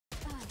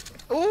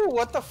Ooh,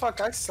 what the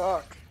fuck? I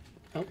suck.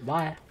 Oh,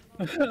 bye.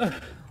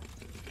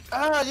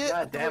 Ah, yeah.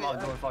 God damn, I'm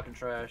doing fucking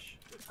trash.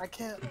 I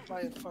can't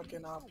buy a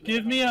fucking op.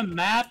 Give me a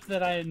map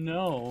that I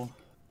know.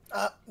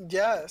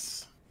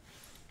 Yes.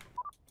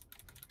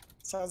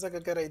 Sounds like a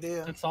good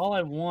idea. That's all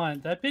I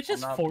want. That bitch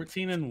is not...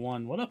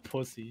 14-1. What a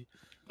pussy.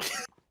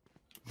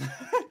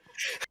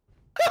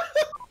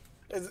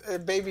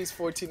 Baby's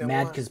 14-1.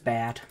 Mad 'cause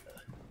bad.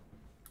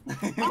 I'm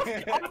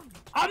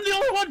the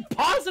only one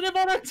positive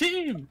on our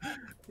team!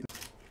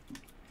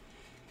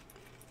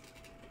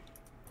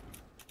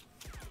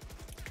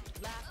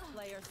 Last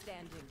player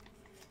standing.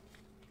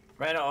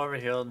 Right now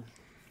overhealed.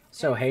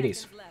 So,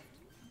 Hades.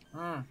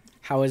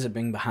 How is it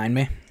being behind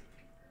me?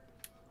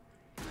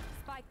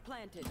 Spike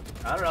planted.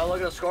 I don't know,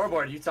 look at the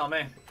scoreboard, you tell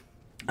me.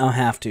 I'll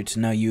have to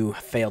know you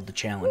failed the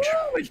challenge.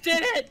 Woo, we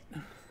did it!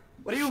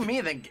 What do you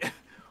mean then?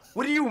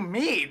 What do you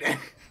mean?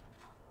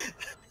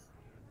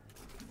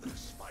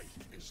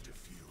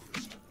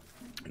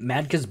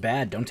 Mad 'cause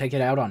bad. Don't take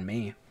it out on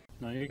me.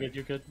 No, you're good,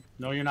 you're good.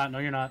 No, you're not, no,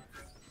 you're not.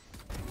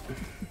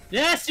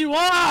 Yes, you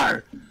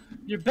are!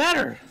 You're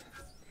better!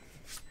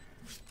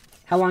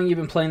 How long you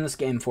been playing this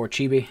game for,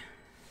 Chibi?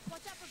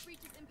 Watch out for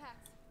breaches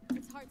impacts.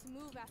 It's hard to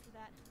move after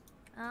that.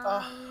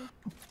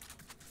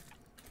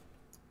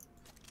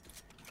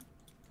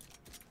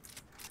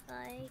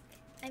 Like,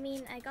 I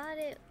mean, I got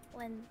it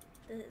when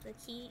the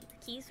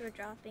keys were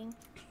dropping.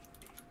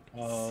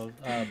 Oh,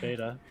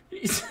 beta.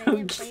 But I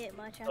didn't play it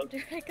much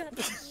after I got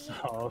the key.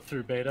 Oh,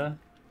 through beta?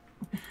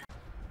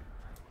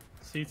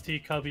 CT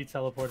Cubby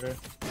teleporter.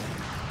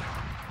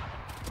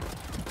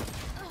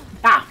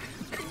 Ah!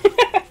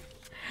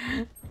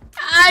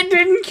 I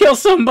didn't kill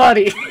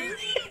somebody!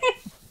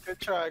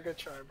 Good try,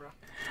 bro.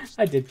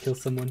 I did kill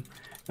someone.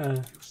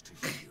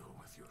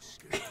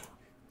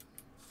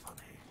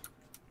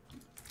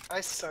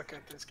 I suck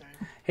at this game.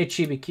 Hey,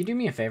 Chibi, can you do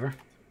me a favor?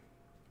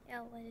 Yeah,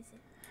 what is it?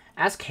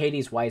 Ask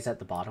Hades why he's at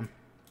the bottom.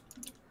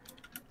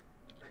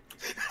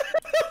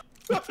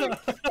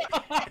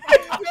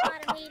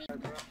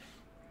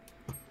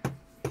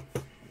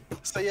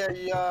 So yeah,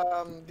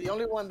 the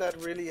only one that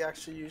really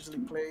actually usually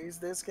plays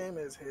this game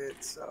is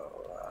Hit.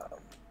 So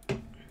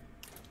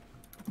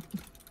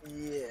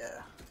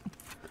yeah.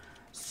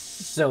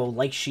 So,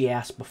 like she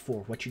asked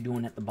before, what you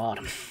doing at the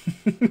bottom?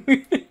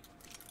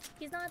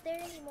 He's not there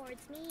anymore.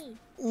 It's me.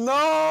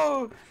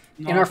 No.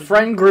 In our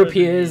friend group,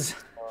 he is.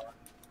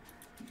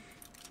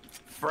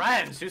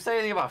 Friends? Who said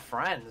anything about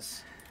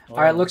friends?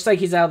 Alright, looks like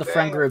he's out of the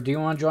friend group. Do you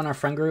want to join our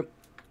friend group?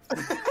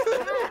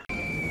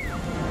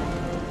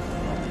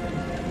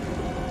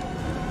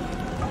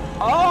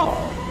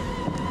 Oh!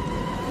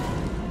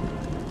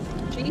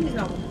 She's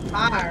on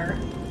fire.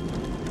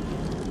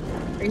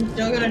 Are you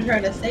still gonna try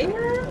to save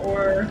her,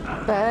 or?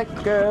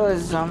 That girl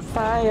is on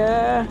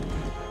fire.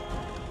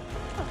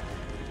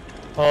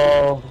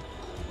 Oh.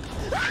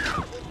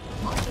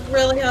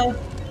 Really, Huff?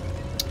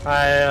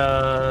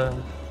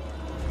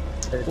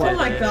 Oh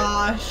my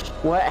gosh.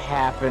 What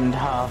happened,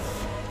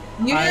 Huff?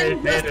 You I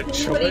didn't made a just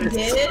see what he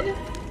choice. did?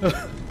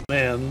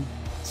 Man,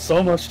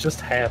 so much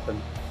just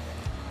happened.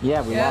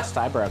 Yeah, we lost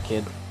Eyebrow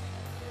Kid.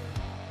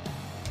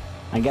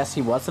 I guess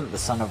he wasn't the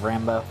son of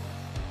Rambo.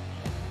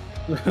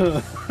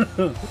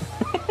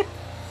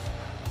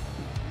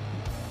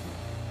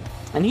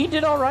 And he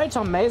did alright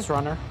on Maze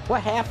Runner.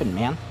 What happened,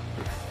 man?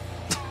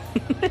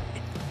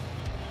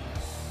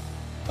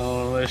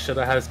 Oh, I should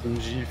have had some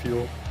G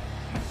Fuel.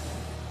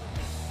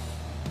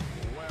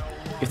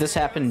 If this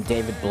happened to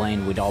David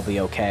Blaine, we'd all be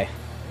okay.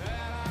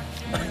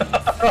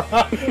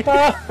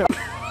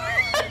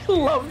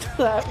 Loved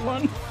that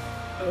one.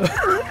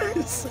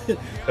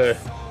 Hey,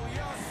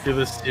 give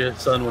this to your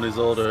son when he's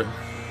older.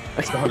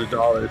 It's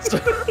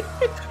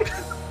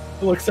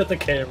 $100. Looks at the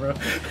camera.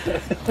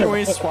 Can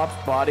we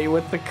swap body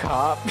with the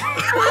cop?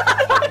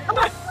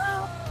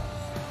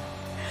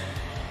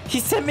 He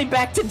sent me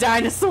back to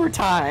dinosaur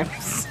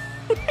times.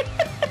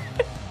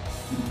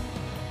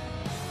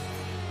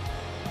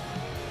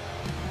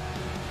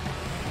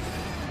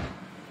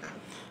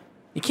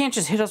 You can't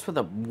just hit us with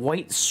a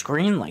white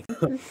screen like that.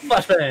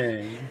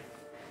 Flashbang!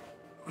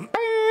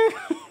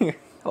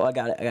 Oh, I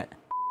got it.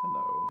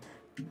 Hello.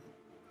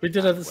 We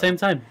did it at the same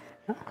time.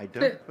 I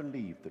don't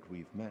believe that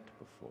we've met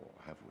before,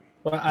 have we?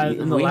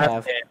 Well, We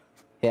have.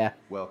 Yeah.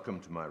 Welcome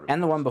to my room.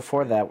 And the one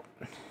before that.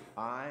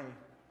 I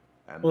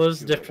am Well, it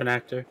was a different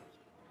actor.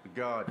 the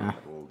guardian of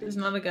all There's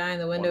these not a guy in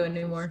the window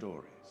wonderful anymore.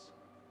 stories.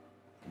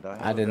 And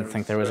I have didn't very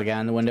think there was a guy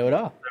in the window at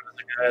all.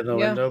 Guy in the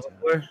window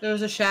before. There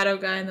was a shadow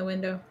guy in the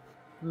window.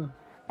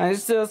 I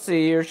still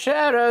see your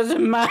shadows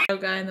in my...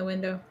 Shadow guy in the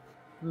window.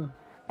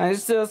 I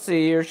still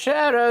see your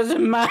shadows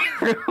in my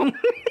room.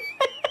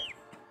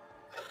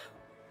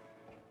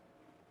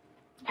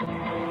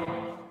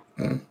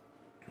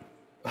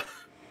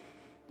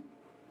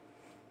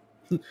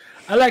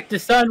 I like the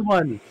sun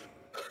one.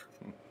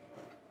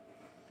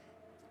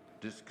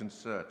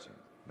 disconcerting,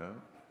 no?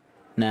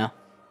 No.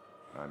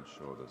 I'm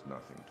sure there's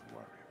nothing to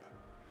worry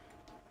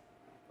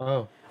about.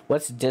 Oh.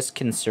 What's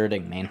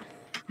disconcerting mean?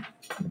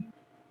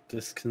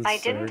 Disconcerting? I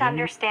didn't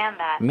understand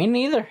that. Me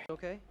neither.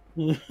 Okay,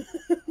 You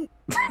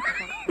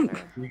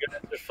guys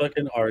are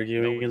fucking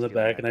arguing in the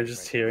back, and I'm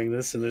just hearing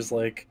this, and there's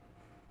like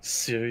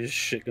serious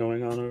shit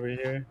going on over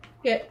here.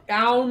 Get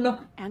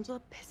down.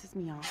 Angela pisses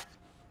me off.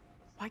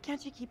 Why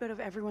can't you keep out of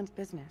everyone's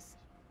business?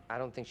 I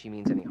don't think she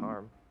means any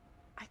harm.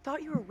 I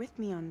thought you were with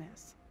me on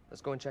this.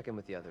 Let's go and check in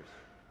with the others.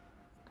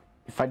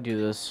 If I do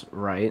this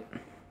right,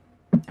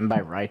 and by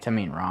right I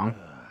mean wrong,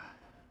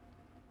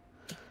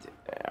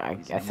 I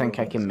think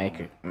I can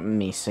make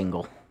me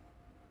single.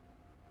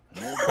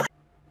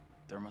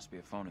 There must be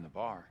a phone in the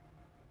bar.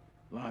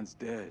 Line's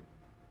dead.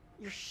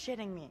 You're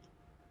shitting me.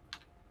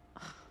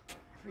 Ugh,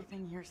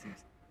 everything here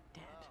seems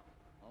dead.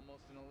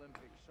 Almost an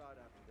Olympic shot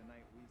after the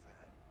night we've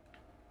had.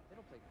 They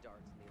don't play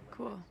darts in the Olympics.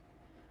 Cool.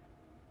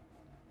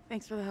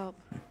 Thanks for the help.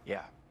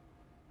 Yeah.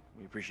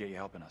 We appreciate you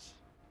helping us.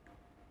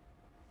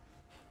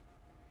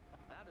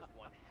 That is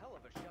one hell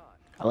of a shot.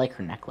 I like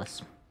her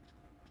necklace.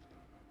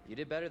 You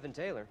did better than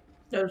Taylor.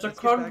 There's a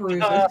card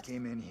bruiser.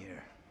 Came in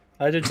here.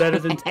 I did better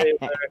than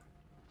Taylor.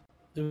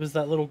 It was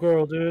that little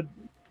girl, dude.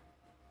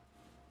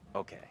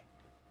 Okay.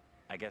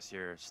 I guess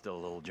you're still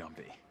a little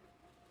jumpy.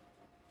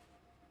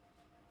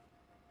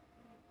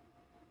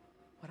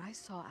 What I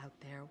saw out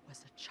there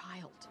was a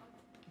child.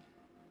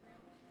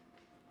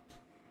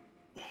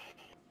 If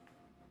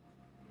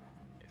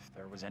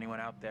there was anyone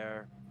out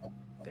there,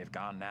 they've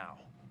gone now.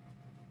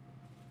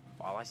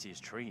 All I see is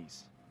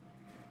trees.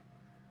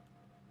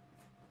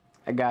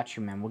 I got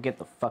you, man. We'll get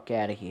the fuck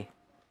out of here.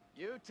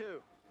 You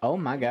too. Oh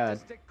my god.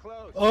 Stick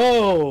close.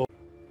 Oh!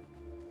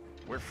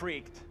 We're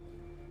freaked.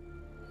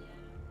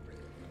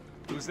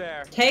 Who's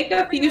there? Take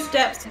a few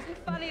steps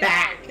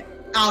back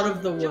out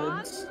of the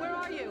woods. Where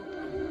are you?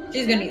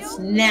 She's gonna get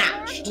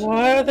snatched.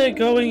 Why are they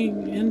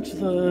going into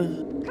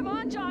the... Come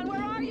on, John,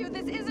 where are you?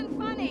 This isn't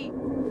funny.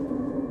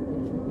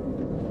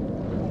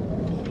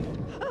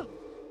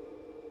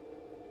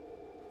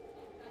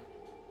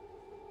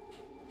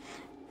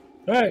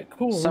 Alright,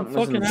 cool. Something I'm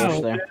was in the fucking bush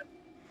out. there.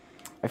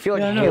 I feel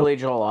like Yeah, I know. Haley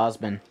Joel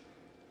Osment,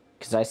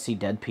 because I see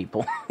dead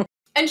people.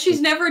 And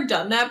she's never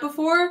done that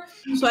before,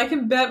 so I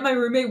can bet my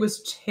roommate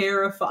was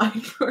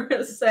terrified for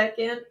a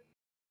second.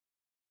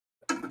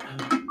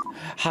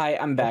 Hi,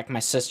 I'm back. My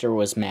sister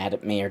was mad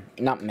at me, or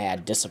not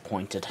mad,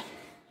 disappointed.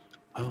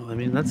 Oh, I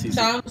mean, that's easy.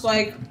 Sounds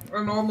like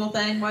a normal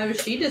thing. Why was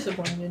she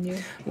disappointed in you?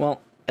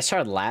 Well, I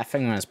started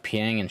laughing when I was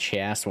peeing, and she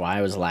asked why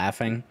I was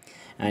laughing.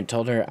 And I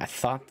told her I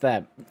thought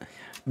that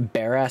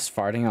bare-ass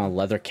farting on a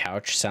leather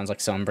couch sounds like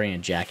someone bringing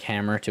a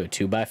jackhammer to a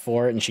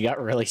 2x4, and she got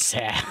really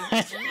sad.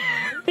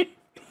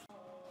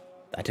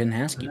 I didn't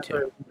ask you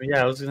to.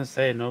 Yeah, I was gonna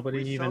say,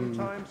 nobody We even...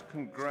 sometimes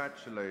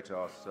congratulate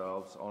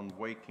ourselves on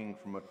waking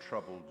from a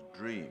troubled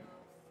dream.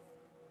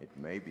 It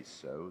may be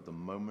so the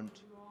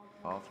moment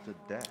after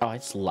death. Oh,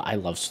 I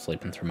love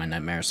sleeping through my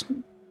nightmares.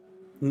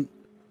 On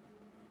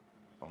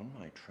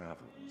my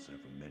travels over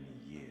many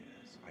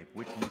years, I've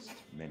witnessed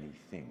many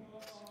things.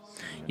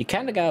 You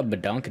kind of got a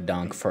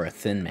badonkadonk for a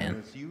thin man.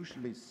 There's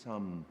usually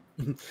some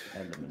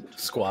element.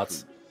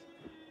 Squats.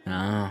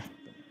 Oh,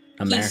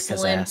 He's America's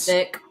slim ass.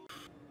 thick.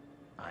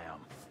 I am.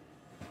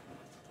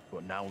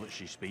 But now that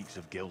she speaks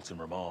of guilt and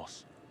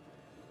remorse,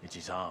 it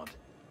is hard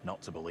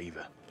not to believe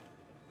her.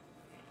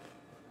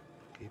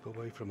 Keep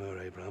away from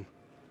her, Abraham.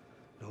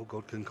 No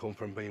good can come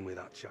from being with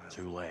that child.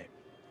 Too late.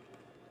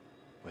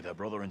 With her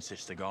brother and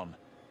sister gone,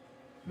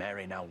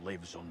 Mary now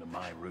lives under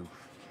my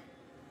roof.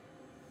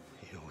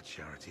 Your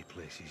charity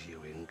places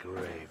you in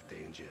grave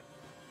danger.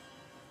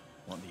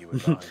 What do you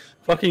advise?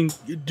 Fucking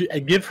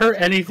give her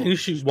anything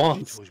she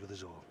wants. Toys with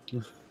us all.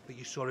 But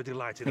you saw her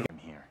delighted in I'm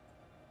here.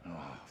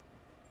 Oh,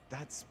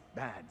 that's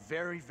bad.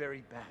 Very,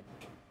 very bad.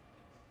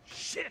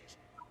 Shit!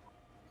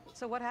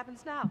 So what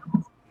happens now?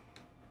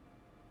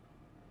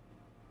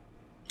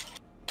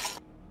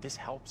 This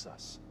helps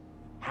us.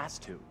 Has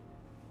to.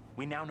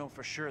 We now know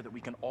for sure that we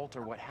can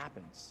alter what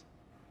happens.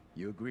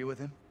 You agree with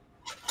him?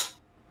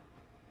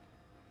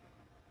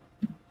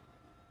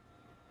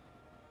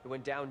 It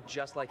went down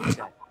just like you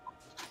said.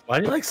 Why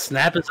do you like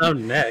snap his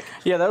own neck?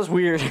 Yeah, that was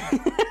weird.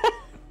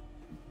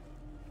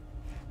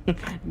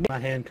 My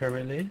hand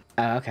currently.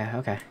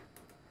 Okay.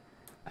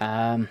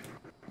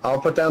 I'll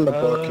put down the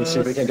book and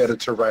see if we can get it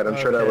to right. I'm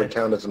sure that would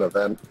count as an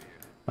event.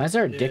 Why is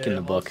there a dick in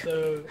the book?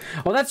 Also...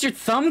 Oh, that's your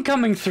thumb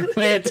coming through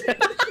it.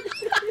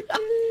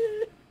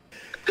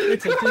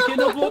 It's a dick in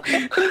the book.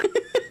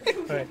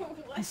 Alright,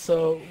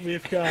 so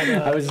we've got.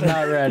 I was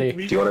not ready.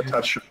 Do you want to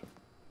touch?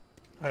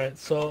 Alright,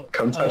 so.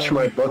 Come touch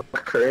my book,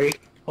 Curry.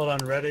 Hold on,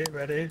 ready?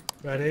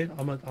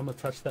 I'm gonna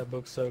touch that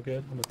book so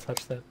good. I'm gonna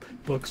touch that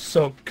book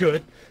so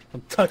good.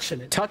 I'm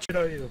touching it. Touch it,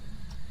 are you?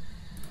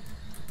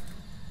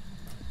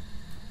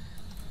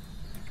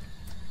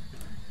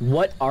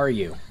 What are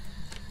you?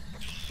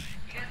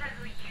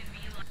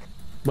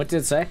 What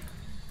did it say?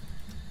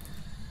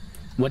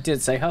 What did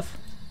it say, Huff?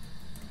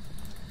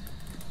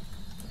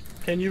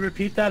 Can you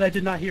repeat that? I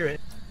did not hear it.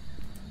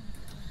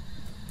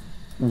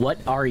 What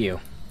are you?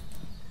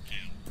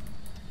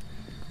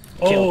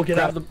 Oh, Kill. get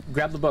grab out.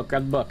 Grab the book.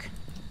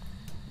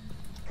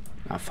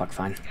 Oh, fuck,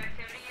 fine.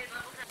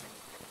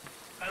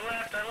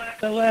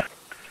 I left.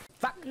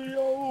 Fuck.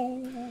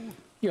 Yo.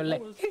 You're That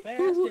late. was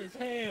fast as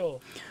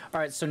hell. All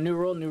right, so new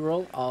rule, new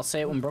rule. I'll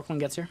say it when Brooklyn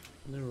gets here.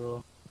 New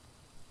rule.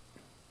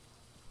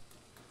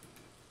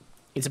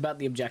 It's about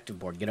the objective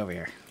board. Get over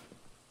here.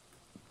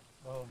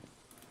 Oh.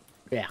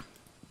 Yeah.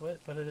 What?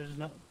 But there's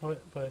not.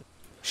 What? But.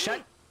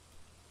 Shut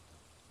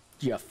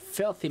your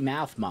filthy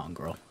mouth,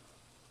 mongrel.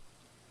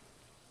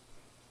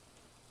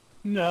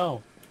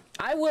 No.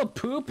 I will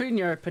poop in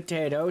your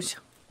potatoes.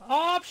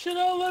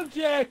 Optional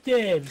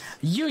objectives.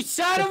 You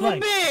son of a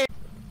bitch!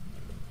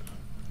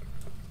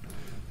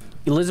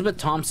 Elizabeth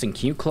Thompson,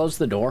 can you close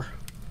the door?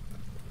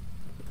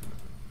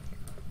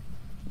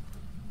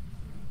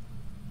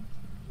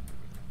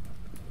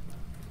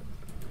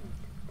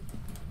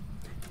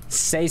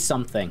 Say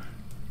something.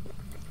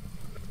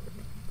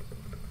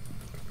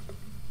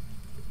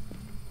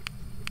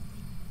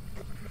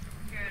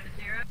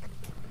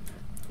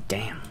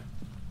 Damn.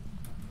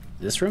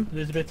 This room?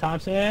 Elizabeth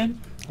Thompson.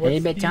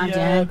 Elizabeth What's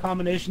Thompson. the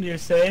combination to your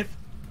safe?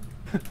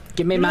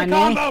 Give me my the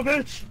name. combo,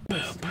 bitch.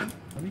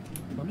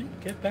 Let me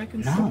get back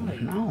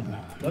inside. No.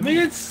 Let me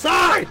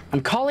inside.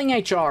 I'm calling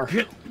HR.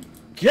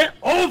 Get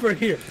over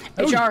here.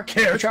 I don't HR.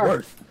 care. It's HR.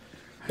 worth.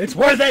 It's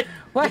worth it.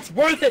 What? It's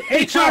worth it.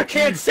 HR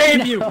can't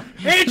save you.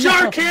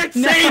 HR can't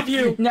save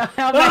you. No,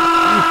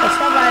 Ah!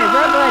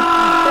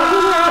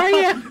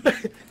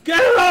 Get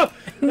it up.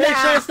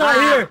 HR's not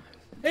here.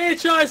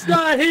 HR's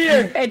not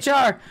here.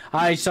 HR,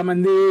 I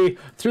summon thee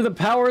through the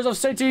powers of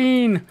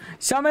Satan.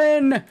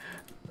 Summon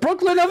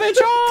Brooklyn of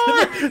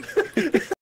HR.